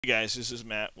Hey guys, this is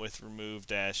Matt with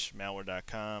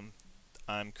remove-malware.com.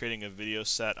 I'm creating a video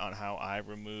set on how I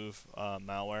remove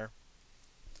malware.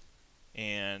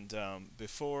 And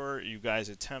before you guys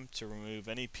attempt to remove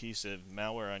any piece of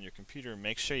malware on your computer,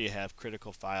 make sure you have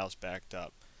critical files backed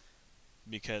up.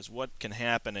 Because what can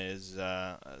happen is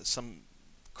some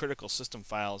critical system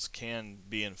files can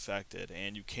be infected,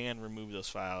 and you can remove those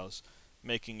files,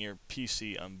 making your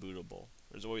PC unbootable.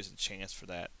 There's always a chance for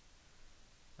that.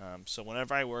 So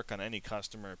whenever I work on any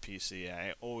customer PC,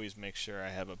 I always make sure I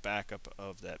have a backup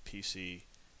of that PC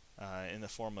in the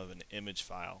form of an image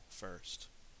file first.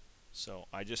 So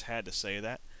I just had to say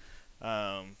that.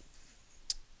 Um,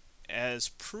 as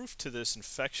proof to this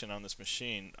infection on this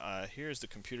machine, here's the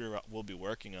computer we'll be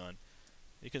working on.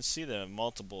 You can see the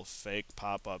multiple fake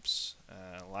pop-ups,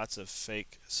 lots of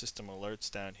fake system alerts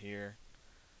down here.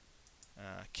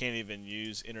 Can't even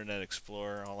use Internet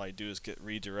Explorer. All I do is get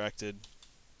redirected.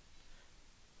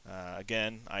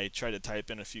 Again, I tried to type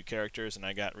in a few characters and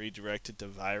I got redirected to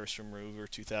Virus Remover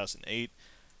 2008.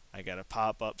 I got a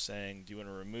pop-up saying, "Do you want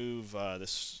to remove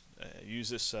use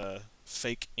this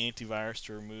fake antivirus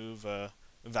to remove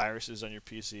viruses on your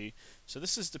PC?" So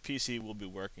this is the PC we'll be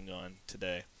working on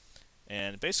today.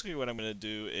 And basically, what I'm going to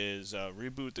do is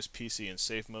reboot this PC in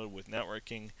safe mode with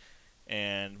networking,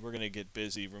 and we're going to get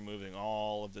busy removing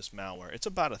all of this malware. It's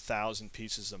about 1,000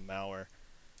 pieces of malware.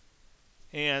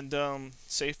 And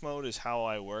safe mode is how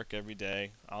I work every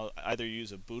day. I'll either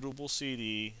use a bootable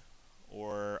CD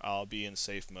or I'll be in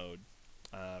safe mode,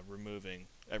 removing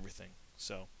everything.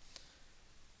 So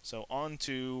on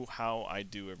to how I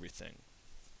do everything.